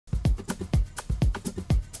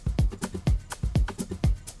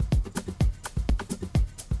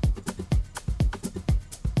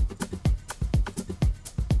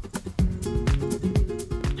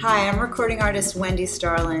Hi, I'm recording artist Wendy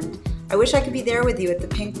Starland. I wish I could be there with you at the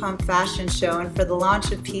Pink Pump Fashion Show and for the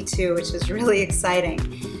launch of P2, which is really exciting.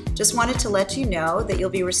 Just wanted to let you know that you'll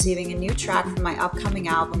be receiving a new track from my upcoming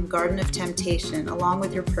album, Garden of Temptation, along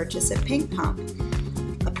with your purchase at Pink Pump.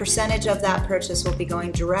 A percentage of that purchase will be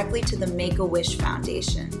going directly to the Make-A-Wish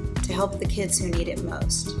Foundation to help the kids who need it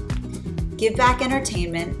most. Give Back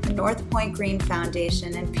Entertainment, the North Point Green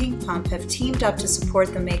Foundation, and Pink Pump have teamed up to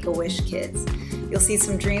support the Make-A-Wish kids. You'll see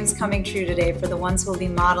some dreams coming true today for the ones who will be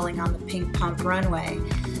modeling on the Pink Pump runway.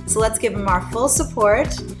 So let's give them our full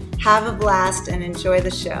support, have a blast, and enjoy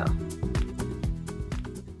the show.